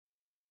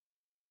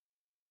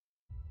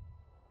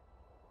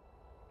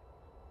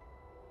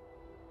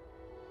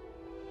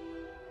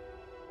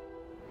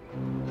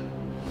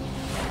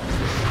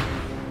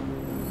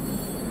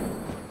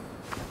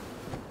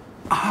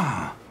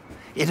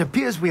It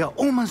appears we are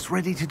almost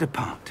ready to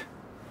depart.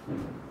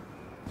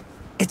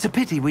 It's a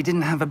pity we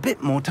didn't have a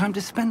bit more time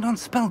to spend on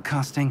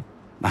spellcasting.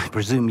 I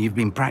presume you've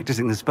been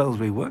practicing the spells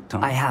we worked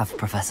on. I have,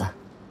 Professor.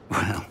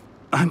 Well,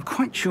 I'm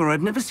quite sure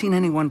I've never seen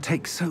anyone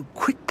take so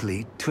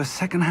quickly to a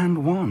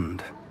second-hand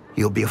wand.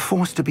 You'll be a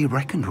force to be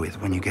reckoned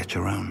with when you get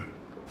your own.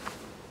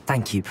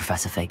 Thank you,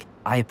 Professor Fig.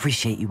 I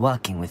appreciate you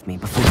working with me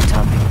before the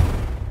term begins.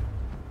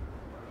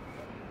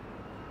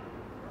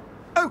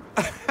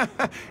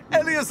 Oh,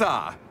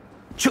 Eleazar!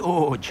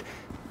 George!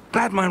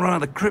 Glad my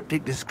rather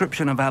cryptic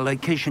description of our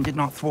location did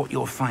not thwart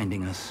your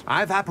finding us.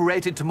 I've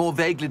apparated to more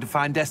vaguely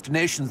defined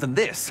destinations than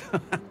this.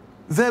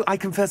 Though I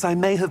confess I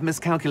may have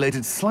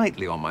miscalculated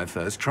slightly on my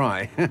first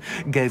try.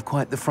 Gave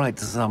quite the fright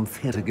to some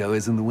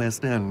theatre-goers in the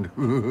West End.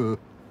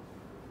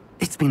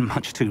 It's been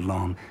much too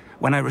long.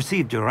 When I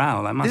received your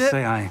owl, I must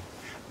say I...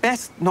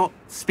 Best not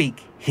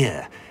speak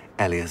here,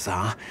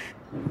 Eleazar.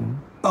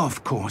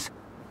 Of course.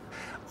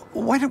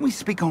 Why don't we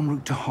speak en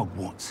route to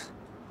Hogwarts?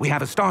 We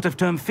have a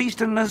start-of-term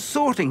feast and a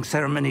sorting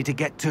ceremony to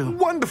get to.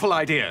 Wonderful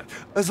idea!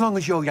 As long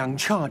as your young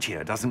charge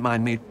here doesn't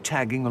mind me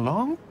tagging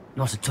along.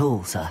 Not at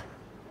all, sir.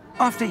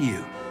 After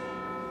you.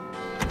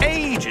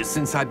 Ages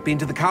since I've been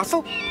to the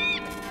castle.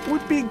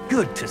 Would be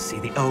good to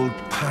see the old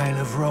pile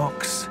of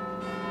rocks.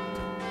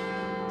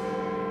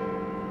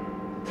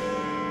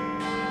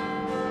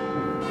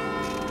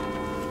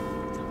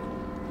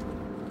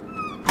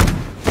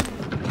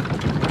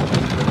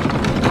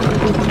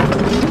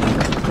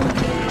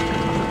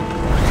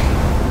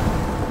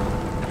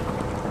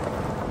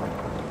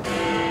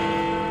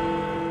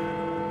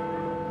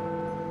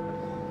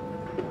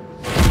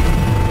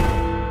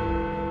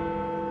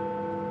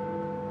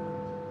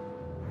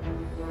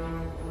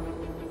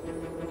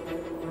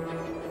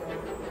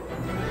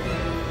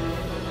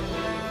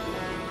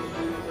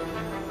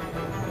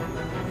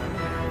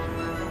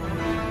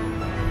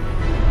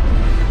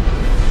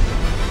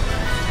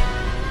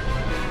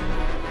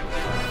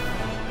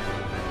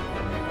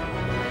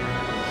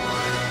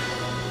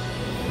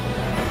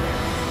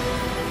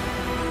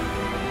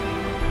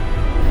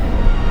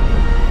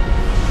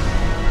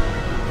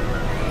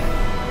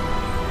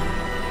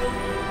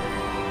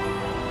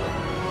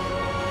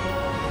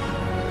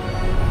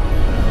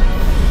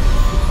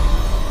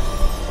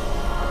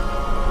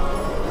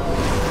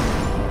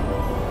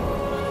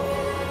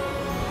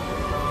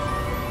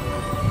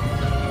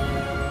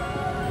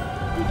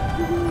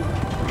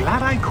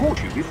 Glad I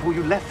caught you before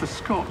you left for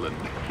Scotland.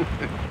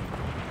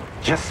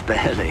 Just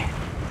barely.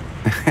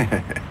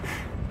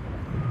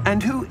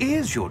 And who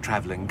is your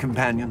traveling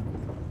companion?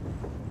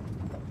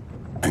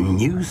 A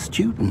new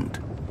student.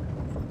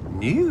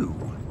 New?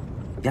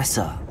 Yes,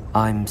 sir.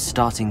 I'm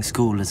starting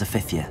school as a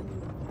 5th year.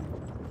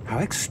 How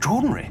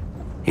extraordinary.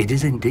 It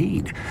is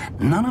indeed.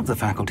 None of the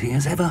faculty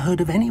has ever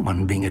heard of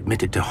anyone being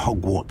admitted to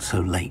Hogwarts so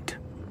late.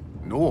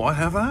 Nor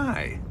have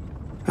I.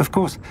 Of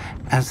course,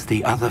 as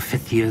the other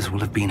 5th years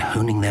will have been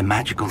honing their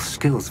magical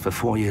skills for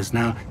 4 years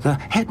now, the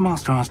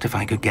headmaster asked if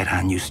I could get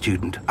our new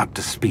student up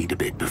to speed a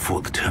bit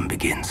before the term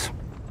begins.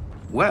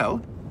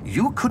 Well,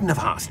 you couldn't have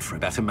asked for a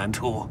better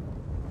mentor.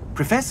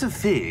 Professor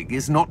Fig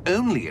is not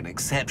only an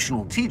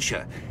exceptional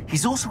teacher,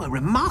 he's also a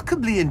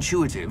remarkably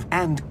intuitive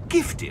and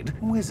gifted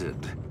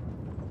wizard.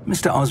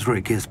 Mr.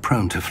 Osric is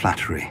prone to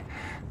flattery.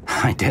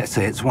 I dare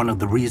say it's one of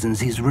the reasons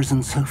he's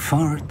risen so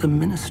far at the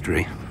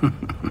Ministry.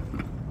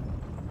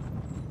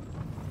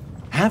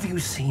 Have you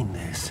seen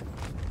this?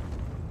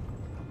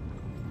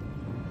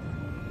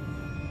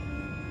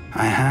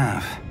 I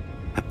have.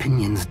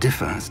 Opinions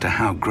differ as to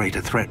how great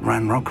a threat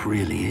Ranrock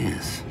really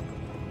is.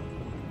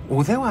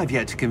 Although I've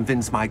yet to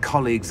convince my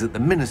colleagues at the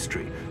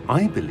Ministry,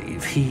 I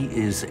believe he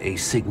is a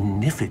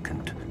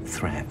significant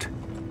threat.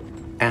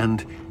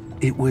 And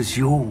it was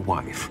your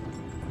wife,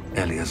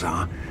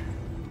 Eleazar,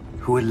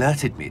 who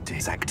alerted me to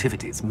his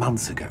activities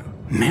months ago.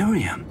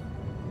 Miriam?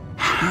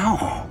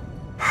 How?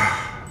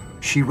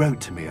 She wrote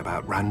to me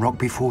about Ranrock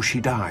before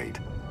she died,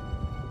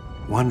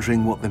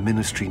 wondering what the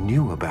Ministry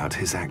knew about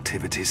his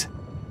activities.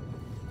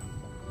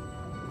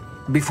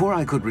 Before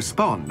I could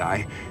respond,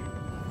 I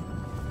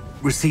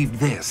received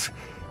this.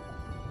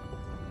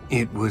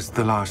 It was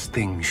the last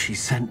thing she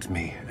sent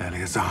me,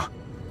 Eleazar.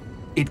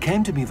 It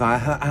came to me via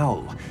her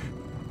owl,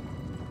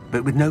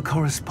 but with no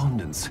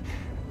correspondence.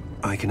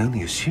 I can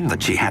only assume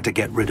That she had to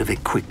get rid of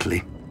it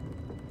quickly,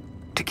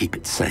 to keep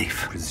it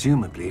safe.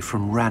 presumably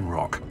from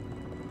Ranrock.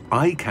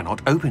 I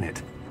cannot open it.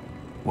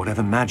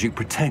 Whatever magic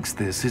protects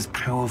this is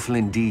powerful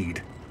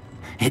indeed.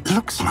 It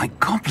looks like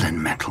goblin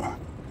metal.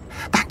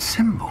 That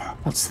symbol.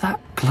 What's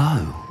that?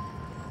 Glow.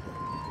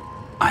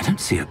 I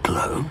don't see a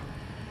glow.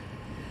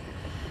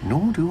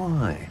 Nor do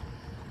I.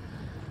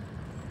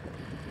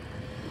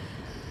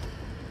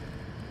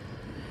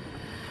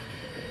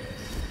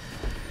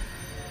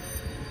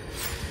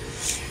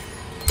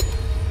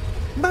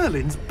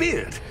 Merlin's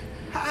beard!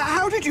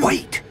 How did you...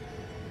 Wait!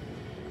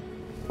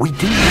 We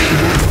do need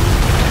to...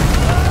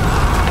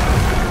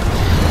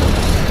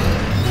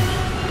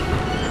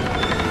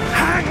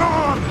 Hang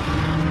on!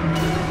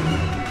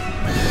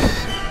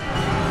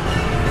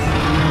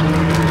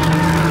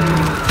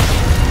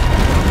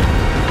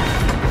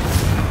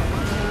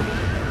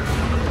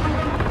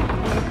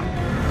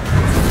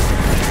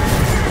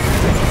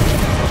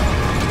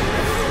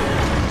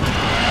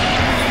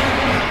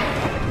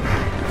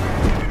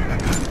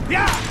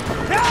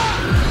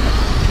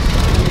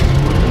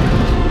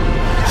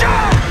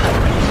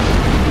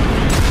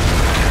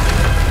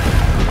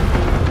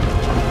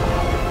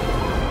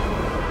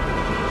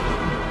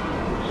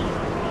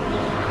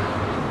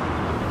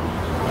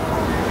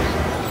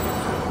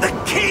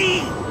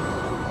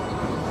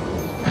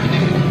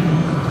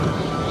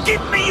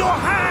 your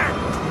hand!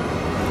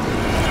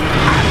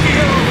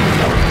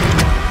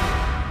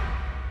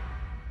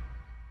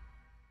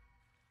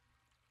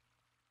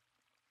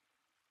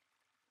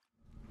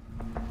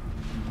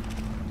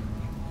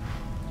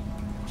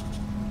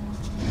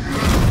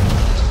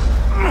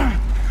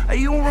 Are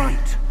you all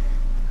right?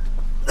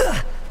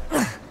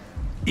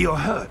 You're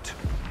hurt.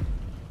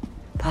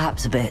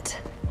 Perhaps a bit.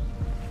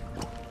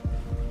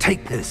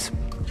 Take this.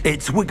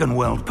 It's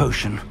Wiggenweld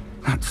potion.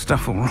 That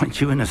stuff will right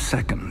you in a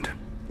second.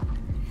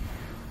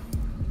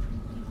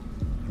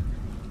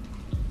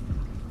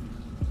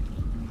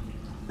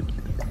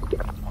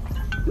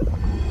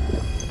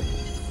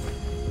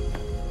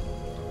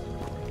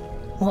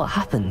 What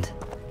happened?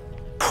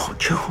 Poor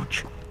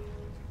George.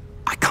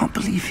 I can't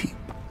believe he...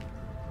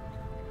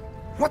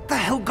 What the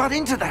hell got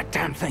into that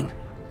damn thing?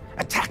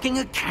 Attacking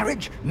a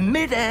carriage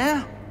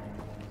mid-air?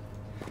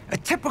 A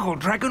typical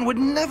dragon would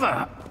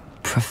never...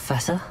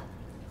 Professor?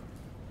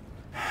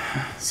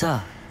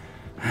 Sir,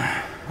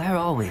 where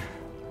are we?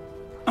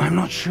 I'm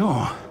not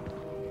sure.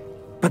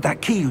 But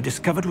that key you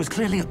discovered was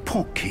clearly a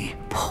port key.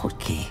 Port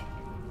key?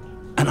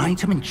 An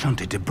item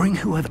enchanted to bring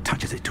whoever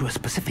touches it to a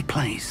specific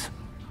place.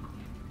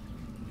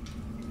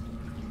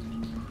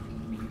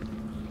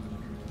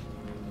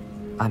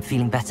 I'm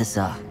feeling better,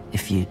 sir,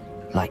 if you'd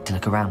like to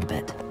look around a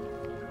bit.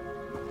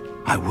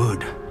 I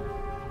would.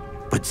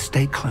 But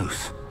stay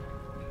close.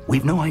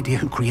 We've no idea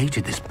who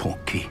created this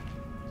port key.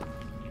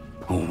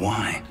 Or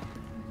why.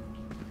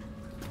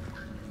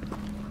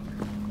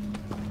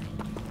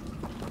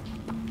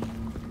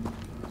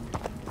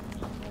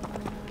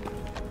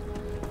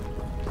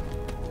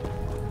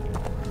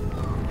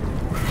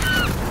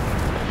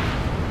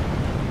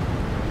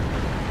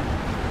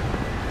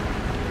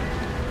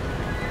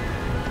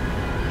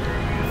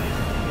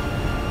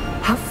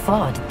 How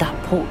far did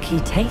that port key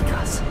take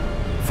us?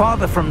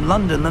 Farther from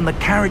London than the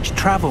carriage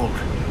traveled.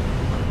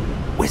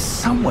 We're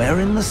somewhere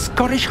in the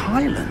Scottish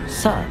Highlands.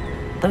 Sir,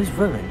 those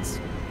ruins,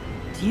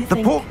 do you The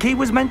think... port key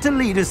was meant to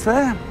lead us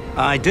there?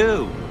 I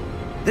do.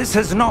 This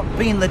has not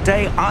been the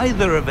day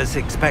either of us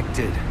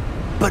expected.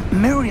 But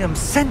Miriam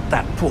sent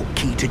that port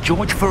key to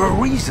George for a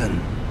reason.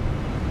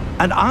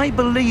 And I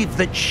believe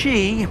that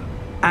she,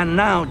 and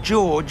now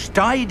George,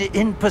 died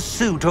in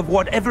pursuit of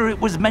whatever it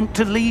was meant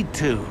to lead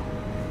to.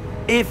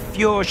 If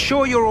you're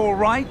sure you're all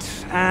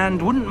right,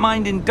 and wouldn't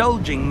mind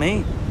indulging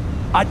me,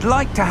 I'd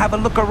like to have a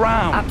look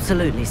around.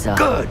 Absolutely, sir.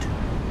 Good.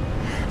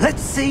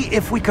 Let's see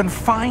if we can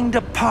find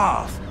a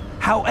path,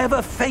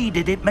 however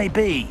faded it may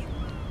be.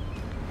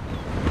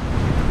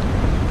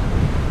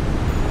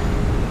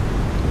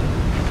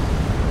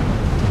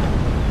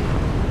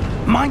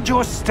 Mind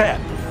your step.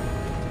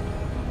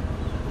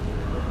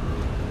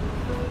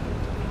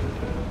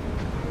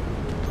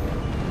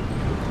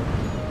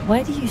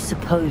 Where do you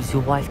suppose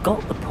your wife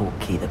got the port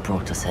key that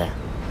brought us here?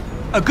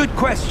 A good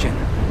question.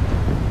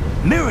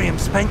 Miriam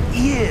spent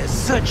years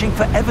searching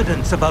for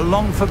evidence of a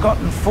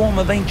long-forgotten form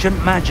of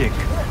ancient magic.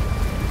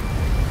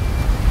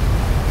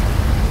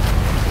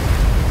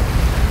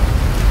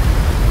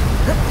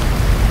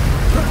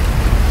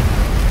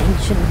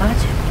 Ancient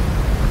magic?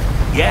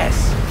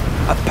 Yes,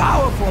 a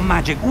powerful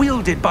magic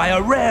wielded by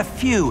a rare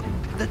few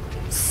that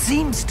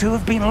seems to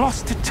have been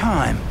lost to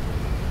time.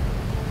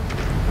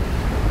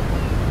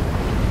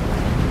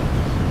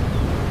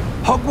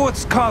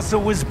 Hogwarts Castle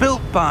was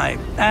built by,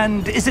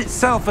 and is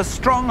itself a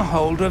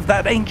stronghold of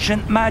that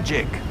ancient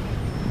magic.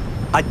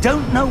 I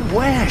don't know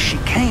where she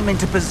came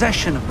into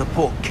possession of the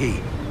port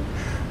key,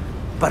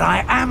 but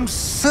I am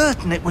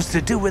certain it was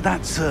to do with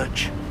that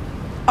search.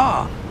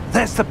 Ah,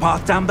 there's the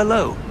path down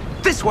below.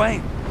 This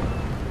way!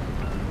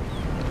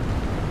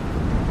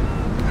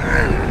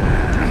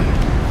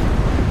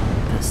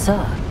 But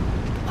sir,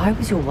 why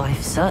was your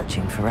wife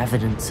searching for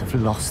evidence of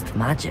lost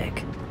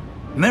magic?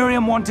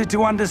 Miriam wanted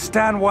to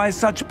understand why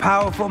such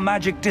powerful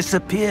magic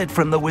disappeared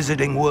from the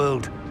wizarding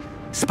world.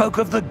 Spoke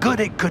of the good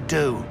it could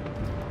do.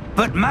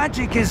 But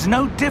magic is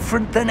no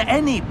different than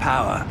any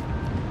power.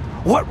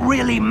 What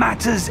really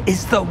matters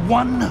is the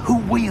one who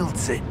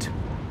wields it.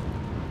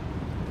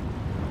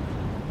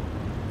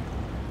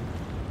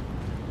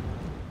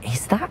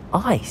 Is that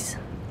ice?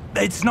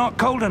 It's not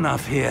cold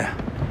enough here.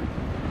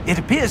 It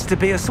appears to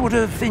be a sort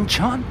of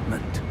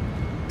enchantment.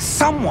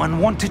 Someone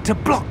wanted to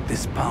block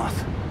this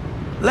path.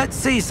 Let's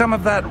see some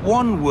of that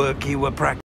wand work you were practicing.